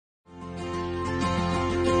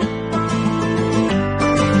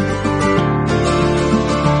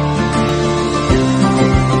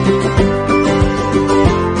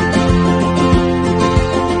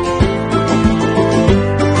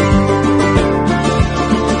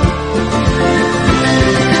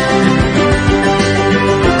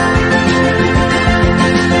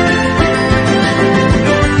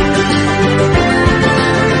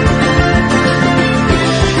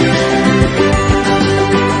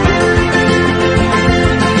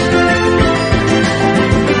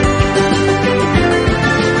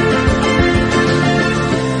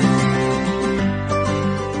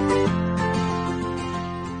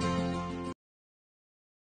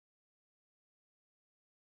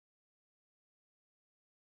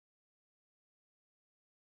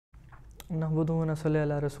नहमदुहु व नसल्ली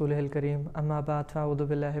अला रसूलिहिल करीम अम्मा बाद फ़अऊज़ु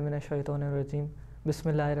बिल्लाहि मिनश शैतानिर रजीम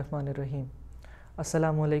बिस्मिल्लाहिर रहमानिर रहीम।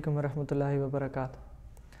 अस्सलामु अलैकुम व रहमतुल्लाहि व बरकातुहू।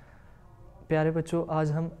 प्यारे बच्चों,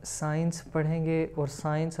 आज हम साइंस पढ़ेंगे और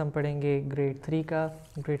साइंस हम पढ़ेंगे ग्रेड 3 का।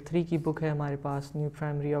 ग्रेड 3 की बुक है हमारे पास, न्यू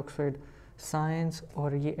प्राइमरी ऑक्सफोर्ड साइंस,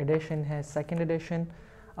 और ये एडिशन है, सेकंड एडिशन।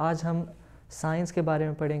 आज हम साइंस के बारे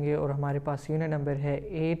में पढ़ेंगे और हमारे पास यूनिट नंबर है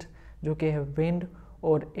 8 जो कि है विंड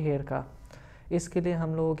और एयर का। इसके लिए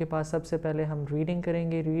हम लोगों के पास सबसे पहले हम रीडिंग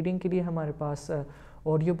करेंगे। रीडिंग के लिए हमारे पास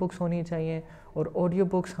ऑडियो बुक्स होनी चाहिए, और ऑडियो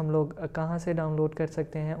बुक्स हम लोग कहाँ से डाउनलोड कर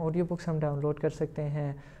सकते हैं? ऑडियो बुक्स हम डाउनलोड कर सकते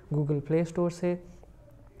हैं गूगल प्ले स्टोर से।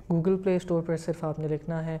 गूगल प्ले स्टोर पर सिर्फ आपने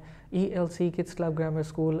लिखना है ELC kids club grammar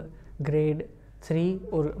school grade 3,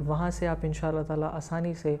 और वहाँ से आप इंशाल्लाह ताला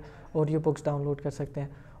आसानी से ऑडियो बुक्स डाउनलोड कर सकते हैं।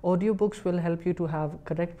 Audio books will help you to have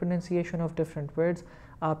correct pronunciation of different words.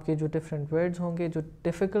 आपके जो डिफरेंट वर्ड्स होंगे, जो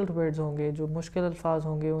डिफ़िकल्ट वर्ड्स होंगे, जो मुश्किल अल्फाज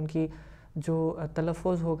होंगे, उनकी जो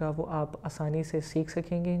तलफ़ुज़ होगा वो आप आसानी से सीख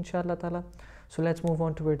सकेंगे इंशाल्लाह ताला। So let's move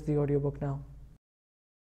on towards the audio book now.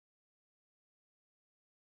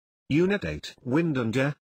 Unit 8, Wind and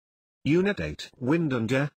Air. Unit 8, Wind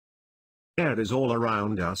and Air. Air is all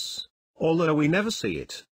around us. Although we never see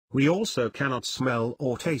it, we also cannot smell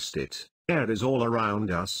or taste it. Air is all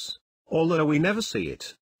around us. Although we never see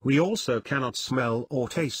it, we also cannot smell or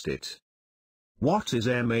taste it. What is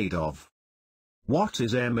air made of? What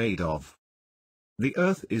is air made of? The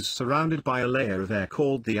Earth is surrounded by a layer of air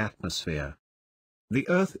called the atmosphere. The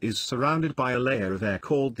Earth is surrounded by a layer of air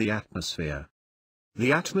called the atmosphere.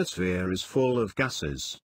 The atmosphere is full of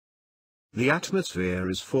gases. The atmosphere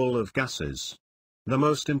is full of gases. The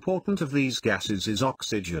most important of these gases is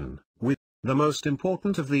oxygen. The most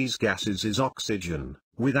important of these gases is oxygen,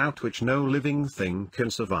 without which no living thing can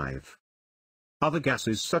survive. Other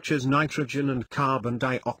gases such as nitrogen and carbon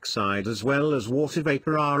dioxide as well as water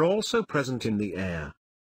vapor are also present in the air.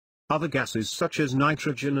 Other gases such as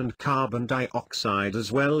nitrogen and carbon dioxide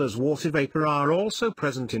as well as water vapor are also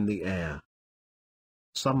present in the air.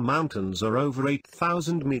 Some mountains are over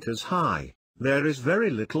 8,000 meters high. There is very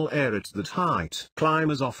little air at that height.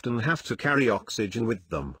 Climbers often have to carry oxygen with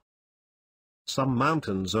them. Some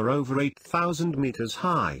mountains are over 8,000 meters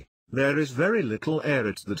high. There is very little air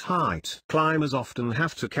at that height. Climbers often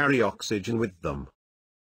have to carry oxygen with them.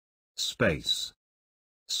 Space.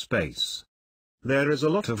 Space. There is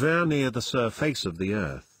a lot of air near the surface of the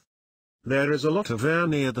Earth. There is a lot of air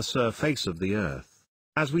near the surface of the Earth.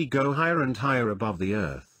 As we go higher and higher above the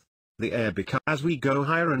Earth, the air becomes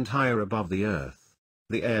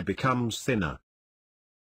thinner.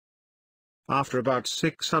 After about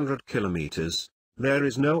 600 kilometers, there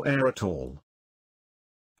is no air at all.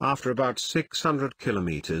 After about 600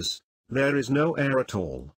 kilometers, there is no air at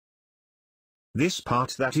all. This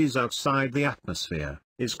part that is outside the atmosphere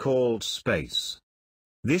is called space.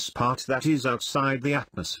 This part that is outside the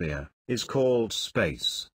atmosphere is called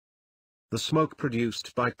space. The smoke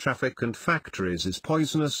produced by traffic and factories is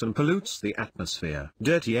poisonous and pollutes the atmosphere.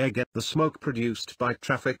 The smoke produced by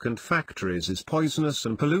traffic and factories is poisonous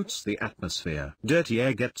and pollutes the atmosphere. Dirty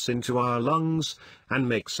air gets into our lungs and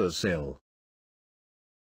makes us ill.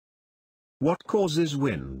 What causes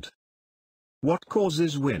wind? What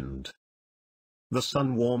causes wind? The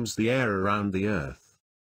sun warms the air around the Earth.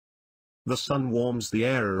 The sun warms the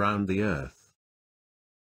air around the Earth.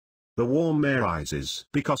 The warm air rises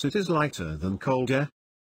because it is lighter than cold air.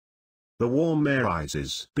 The warm air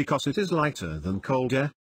rises because it is lighter than cold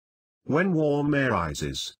air. When warm air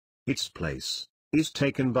rises, its place is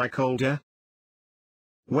taken by cold air.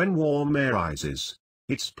 When warm air rises,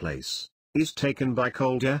 its place is taken by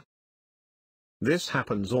cold air. This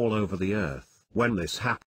happens all over the Earth. When this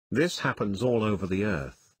happens all over the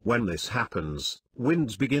Earth. When this happens,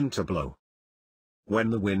 winds begin to blow. When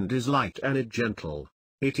the wind is light and gentle,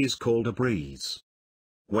 it is called a breeze.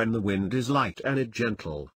 When the wind is light and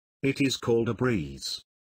gentle, it is called a breeze.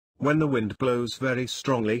 When the wind blows very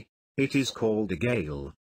strongly, it is called a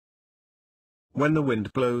gale. When the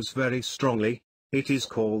wind blows very strongly, it is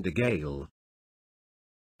called a gale.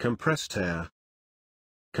 Compressed air.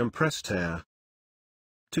 Compressed air.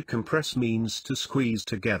 To compress means to squeeze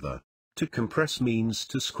together. To compress means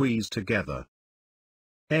to squeeze together.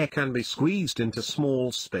 Air can be squeezed into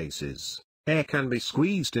small spaces. Air can be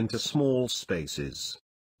squeezed into small spaces.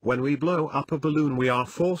 When we blow up a balloon, we are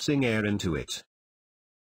forcing air into it.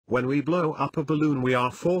 When we blow up a balloon, we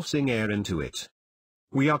are forcing air into it.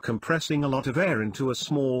 We are compressing a lot of air into a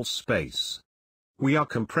small space. We are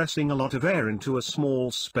compressing a lot of air into a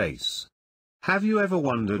small space. Have you ever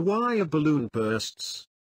wondered why a balloon bursts?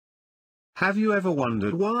 Have you ever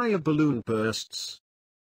wondered why a balloon bursts?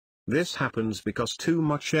 This happens because too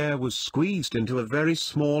much air was squeezed into a very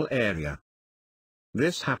small area.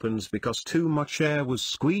 This happens because too much air was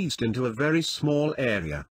squeezed into a very small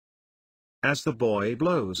area. As the boy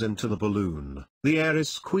blows into the balloon, the air is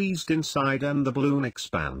squeezed inside and the balloon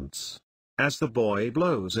expands. As the boy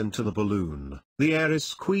blows into the balloon, the air is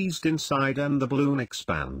squeezed inside and the balloon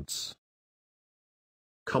expands.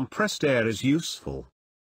 Compressed air is useful.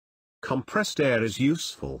 Compressed air is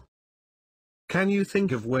useful. Can you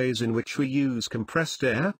think of ways in which we use compressed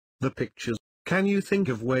air? The pictures. Can you think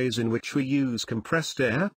of ways in which we use compressed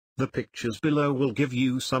air? The pictures below will give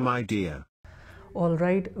you some idea.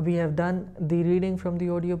 Alright, we have done the reading from the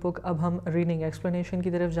audiobook. अब हम reading explanation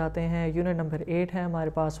की तरफ जाते हैं. Unit number 8 है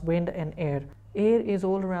हमारे पास wind and air. Air is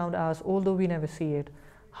all around us, although we never see it.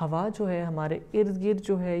 हवा जो है हमारे इर्द गिर्द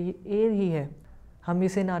जो है ये air ही है. हम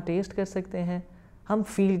इसे ना टेस्ट कर सकते हैं, हम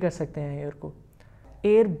फील कर सकते हैं एयर को.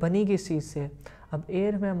 एयर बनी किस चीज़ से है? अब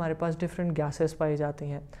एयर में हमारे पास डिफरेंट गैसेस पाई जाती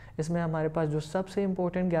हैं. इसमें हमारे पास जो सबसे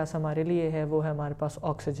इम्पोर्टेंट गैस हमारे लिए है वो है हमारे पास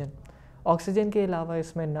ऑक्सीजन. ऑक्सीजन के अलावा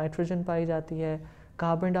इसमें नाइट्रोजन पाई जाती है,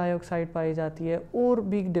 कार्बन डाइऑक्साइड पाई जाती है और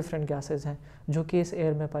भी डिफरेंट गैसेस हैं जो कि इस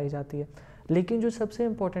एयर में पाई जाती है. लेकिन जो सबसे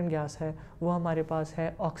इम्पोर्टेंट गैस है वो हमारे पास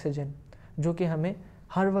है ऑक्सीजन, जो कि हमें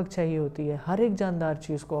हर वक्त चाहिए होती है. हर एक जानदार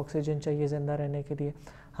चीज़ को ऑक्सीजन चाहिए ज़िंदा रहने के लिए.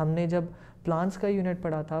 हमने जब प्लांट्स का यूनिट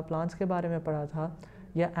पढ़ा था, प्लांट्स के बारे में पढ़ा था,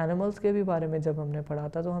 या एनिमल्स के भी बारे में जब हमने पढ़ा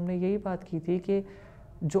था, तो हमने यही बात की थी कि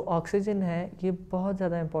जो ऑक्सीजन है ये बहुत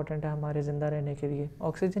ज़्यादा इंपॉर्टेंट है हमारे ज़िंदा रहने के लिए.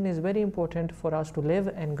 Oxygen is very important for us to live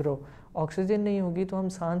and grow. Oxygen नहीं होगी तो हम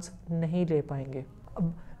सांस नहीं ले पाएंगे.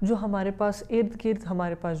 अब जो हमारे पास इर्द गिर्द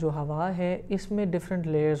हमारे पास जो हवा है इसमें डिफरेंट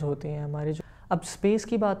लेयर्स होती हैं हमारी. जो अब स्पेस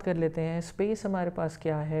की बात कर लेते हैं. स्पेस हमारे पास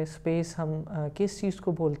क्या है, स्पेस हम किस चीज़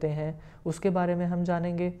को बोलते हैं उसके बारे में हम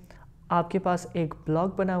जानेंगे. आपके पास एक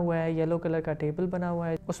ब्लॉक बना हुआ है, येलो कलर का टेबल बना हुआ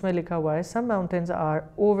है, उसमें लिखा हुआ है सम mountains are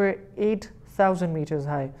over 8,000 metres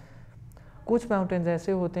high. कुछ माउंटेन्स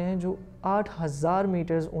ऐसे होते हैं जो 8,000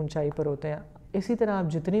 मीटर्स ऊंचाई पर होते हैं. इसी तरह आप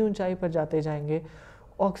जितनी ऊंचाई पर जाते जाएंगे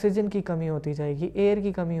ऑक्सीजन की कमी होती जाएगी, एयर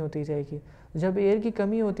की कमी होती जाएगी. जब एयर की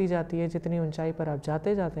कमी होती जाती है जितनी ऊंचाई पर आप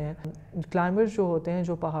जाते जाते हैं, क्लाइंबर्स जो होते हैं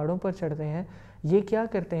जो पहाड़ों पर चढ़ते हैं ये क्या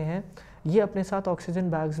करते हैं, ये अपने साथ ऑक्सीजन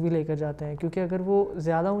बैग्स भी लेकर जाते हैं, क्योंकि अगर वो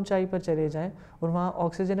ज़्यादा ऊंचाई पर चले जाएं और वहाँ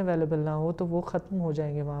ऑक्सीजन अवेलेबल ना हो तो वो ख़त्म हो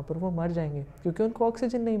जाएंगे, वहाँ पर वो मर जाएंगे क्योंकि उनको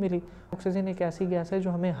ऑक्सीजन नहीं मिली. ऑक्सीजन एक ऐसी गैस है जो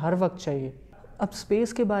हमें हर वक्त चाहिए. अब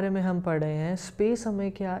स्पेस के बारे में हम पढ़ रहे हैं.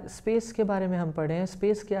 स्पेस के बारे में हम पढ़ रहे हैं.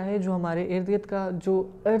 स्पेस क्या है? जो हमारे इर्द गिर्द का,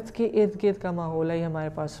 जो अर्थ के इर्द गिर्द का माहौल है, ये हमारे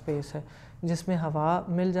पास स्पेस है जिसमें हवा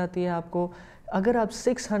मिल जाती है आपको. अगर आप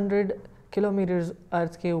 600 किलोमीटर्स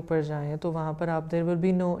अर्थ के ऊपर जाएं तो वहाँ पर आप there will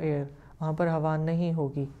be no air, वहाँ पर हवा नहीं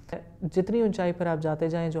होगी. जितनी ऊंचाई पर आप जाते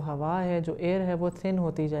जाएं जो हवा है, जो एयर है, वो थिन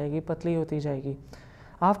होती जाएगी, पतली होती जाएगी.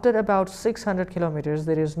 After about 600 kilometres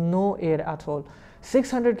there is no air at all.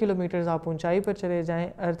 600 kilometres आप ऊंचाई पर चले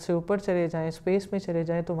जाएं, अर्थ से ऊपर चले जाएं, स्पेस में चले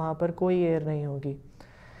जाएं तो वहाँ पर कोई एयर नहीं होगी.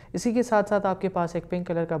 इसी के साथ साथ आपके पास एक पिंक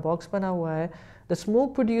कलर का बॉक्स बना हुआ है. The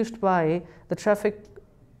smoke produced by the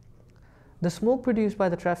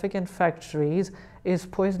traffic and factories is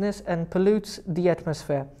poisonous and पोल्यूट्स the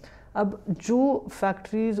atmosphere. अब जो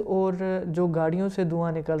फैक्ट्रीज़ और जो गाड़ियों से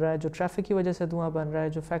धुआं निकल रहा है, जो ट्रैफिक की वजह से धुआं बन रहा है,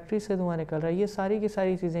 जो फैक्ट्री से धुआं निकल रहा है, ये सारी की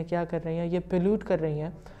सारी चीज़ें क्या कर रही हैं, ये पोल्यूट कर रही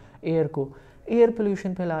हैं एयर को. एयर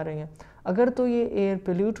पोल्यूशन फैला रही हैं. अगर तो ये एयर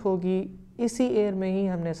पोल्यूट होगी, इसी एयर में ही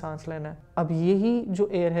हमने सांस लेना है. अब यही जो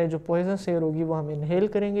एयर है, जो पॉइजनस एयर होगी, वो हम इनहेल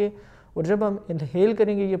करेंगे, और जब हम इनहेल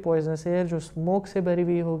करेंगे ये पॉइजनस एयर जो स्मोक से भरी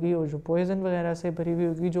हुई होगी और जो पॉइजन वगैरह से भरी हुई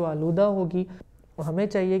होगी, जो आलूदा होगी, हमें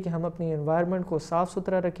चाहिए कि हम अपनी एनवायरनमेंट को साफ़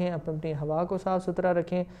सुथरा रखें, अपनी हवा को साफ़ सुथरा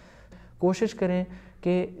रखें. कोशिश करें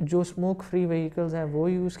कि जो स्मोक फ्री व्हीकल्स हैं वो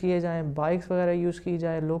यूज़ किए जाएं, बाइक्स वगैरह यूज़ की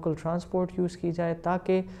जाए, लोकल ट्रांसपोर्ट यूज़ की जाए,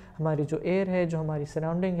 ताकि हमारी जो एयर है, जो हमारी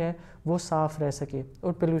सराउंडिंग है, वो साफ़ रह सके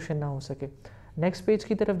और पोल्यूशन ना हो सके. नेक्स्ट पेज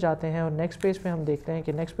की तरफ जाते हैं और नेक्स्ट पेज पे हम देखते हैं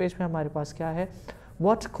कि नेक्स्ट पेज पे हमारे पास क्या है.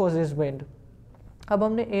 What causes wind. अब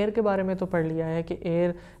हमने एयर के बारे में तो पढ़ लिया है कि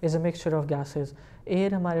air is a mixture of gases.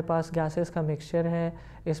 Air हमारे पास गैसेस का मिक्सचर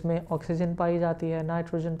है. इसमें ऑक्सीजन पाई जाती है,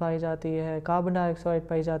 नाइट्रोजन पाई जाती है, कार्बन डाइऑक्साइड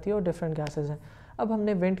पाई जाती है और डिफरेंट गैसेस हैं. अब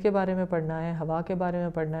हमने विंड के बारे में पढ़ना है, हवा के बारे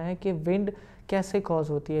में पढ़ना है कि विंड कैसे कॉज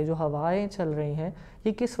होती है. जो हवाएं चल रही हैं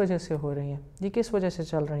ये किस वजह से हो रही हैं, ये किस वजह से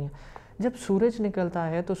चल रही हैं. जब सूरज निकलता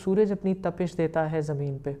है तो सूरज अपनी तपिश देता है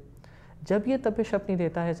ज़मीन पे. जब ये तपिश अपनी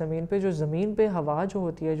देता है ज़मीन पे, जो ज़मीन पे हवा जो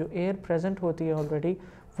होती है, जो एयर प्रेजेंट होती है ऑलरेडी,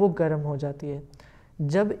 वो गर्म हो जाती है.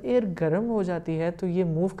 जब एयर गर्म हो जाती है तो ये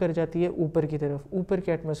मूव कर जाती है ऊपर की तरफ, ऊपर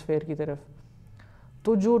के एटमॉस्फेयर की तरफ.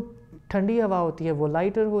 तो जो ठंडी हवा होती है वो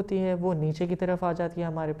लाइटर होती है, वो नीचे की तरफ आ जाती है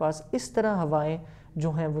हमारे पास. इस तरह हवाएं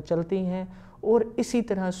जो हैं वो चलती हैं और इसी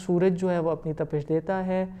तरह सूरज जो है वो अपनी तपिश देता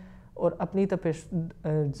है, और अपनी तपिश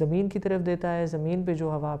ज़मीन की तरफ देता है। ज़मीन पे जो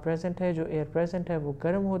हवा प्रेजेंट है, जो एयर प्रेजेंट है, वो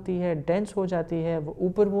गर्म होती है, डेंस हो जाती है, वो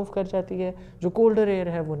ऊपर मूव कर जाती है, जो कोल्डर एयर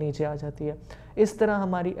है वो नीचे आ जाती है। इस तरह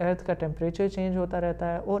हमारी अर्थ का टेम्परेचर चेंज होता रहता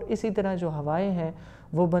है और इसी तरह जो हवाएं हैं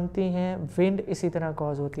वो बनती हैं, विंड इसी तरह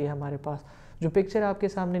कॉज होती है हमारे पास। जो पिक्चर आपके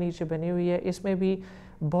सामने नीचे बनी हुई है इसमें भी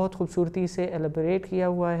बहुत खूबसूरती से एलेबोरेट किया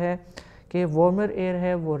हुआ है कि वार्मर एयर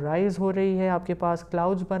है वो राइज़ हो रही है, आपके पास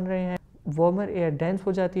क्लाउड्स बन रहे हैं, वार्मर एयर डेंस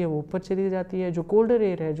हो जाती है, वो ऊपर चली जाती है, जो कोल्डर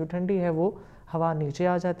एयर है, जो ठंडी है, वो हवा नीचे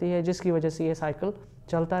आ जाती है, जिसकी वजह से ये साइकिल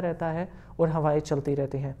चलता रहता है और हवाएं चलती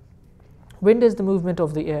रहती हैं। Wind is the movement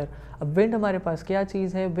of the air. अब विंड हमारे पास क्या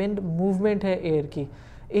चीज़ है? विंड मूवमेंट है एयर की,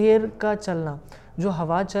 एयर का चलना। जो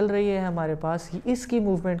हवा चल रही है हमारे पास, इसकी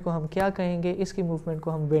मूवमेंट को हम क्या कहेंगे? इसकी मूवमेंट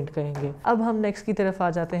को हम विंड कहेंगे। अब हम नेक्स्ट की तरफ आ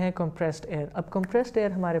जाते हैं, कंप्रेस्ड एयर। अब कंप्रेस्ड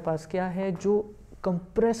एयर हमारे पास क्या है? जो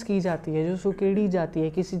कंप्रेस की जाती है, जो सुकेड़ी जाती है,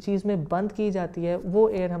 किसी चीज़ में बंद की जाती है, वो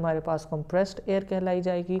एयर हमारे पास कंप्रेस्ड एयर कहलाई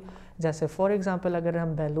जाएगी। जैसे फॉर एग्जांपल अगर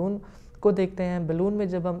हम बैलून को देखते हैं, बैलून में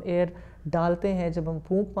जब हम एयर डालते हैं, जब हम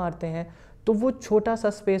फूंक मारते हैं, तो वो छोटा सा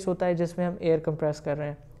स्पेस होता है जिसमें हम एयर कंप्रेस कर रहे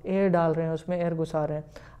हैं, एयर डाल रहे हैं, उसमें एयर घुसा रहे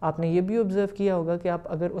हैं। आपने ये भी ऑब्ज़र्व किया होगा कि आप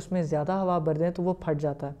अगर उसमें ज़्यादा हवा भर दें तो वो फट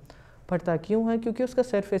जाता है। फटता क्यों है? क्योंकि उसका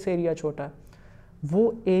सरफेस एरिया छोटा है।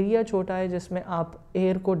 वो एरिया छोटा है जिसमें आप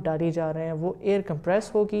एयर को डाली जा रहे हैं, वो एयर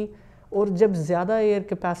कंप्रेस होगी और जब ज़्यादा एयर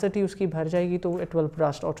कैपेसिटी उसकी भर जाएगी तो it will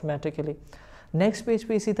burst automatically. Next page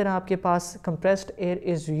पे इसी तरह आपके पास कंप्रेस्ड एयर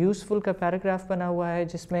इज़ यूज़फुल का पैराग्राफ बना हुआ है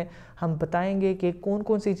जिसमें हम बताएंगे कि कौन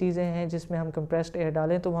कौन सी चीज़ें हैं जिसमें हम कंप्रेस्ड एयर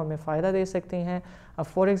डालें तो वो हमें फ़ायदा दे सकती हैं। अब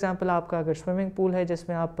फॉर एग्ज़ाम्पल आपका अगर स्विमिंग पूल है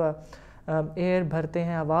जिसमें आप एयर भरते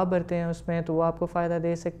हैं, हवा भरते हैं उसमें, तो वो आपको फ़ायदा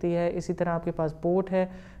दे सकती है। इसी तरह आपके पास बोट है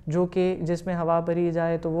जो कि जिसमें हवा भरी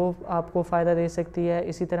जाए तो वो आपको फ़ायदा दे सकती है।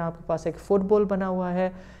 इसी तरह आपके पास एक फुटबॉल बना हुआ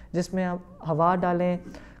है जिसमें आप हवा डालें,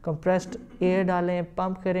 कंप्रेस्ड एयर डालें,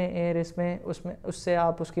 पंप करें एयर उसमें उससे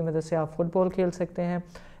आप उसकी मदद से आप फुटबॉल खेल सकते हैं।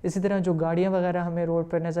 इसी तरह जो गाड़ियाँ वगैरह हमें रोड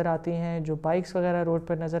पर नज़र आती हैं, जो बाइक्स वगैरह रोड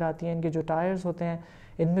पर नज़र आती हैं, इनके जो टायर्स होते हैं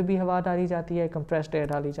इनमें भी हवा डाली जाती है, कंप्रेस्ड एयर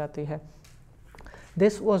डाली जाती है।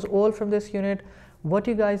 This was all from this unit. What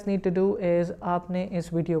you guys need to do is आपने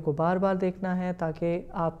इस वीडियो को बार बार देखना है ताकि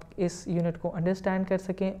आप इस यूनिट को अंडरस्टैंड कर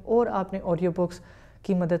सकें और आपने ऑडियो बुक्स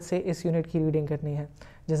की मदद से इस यूनिट की रीडिंग करनी है।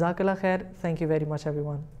 जज़ाकल्लाह खैर। Thank you very much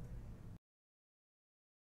everyone.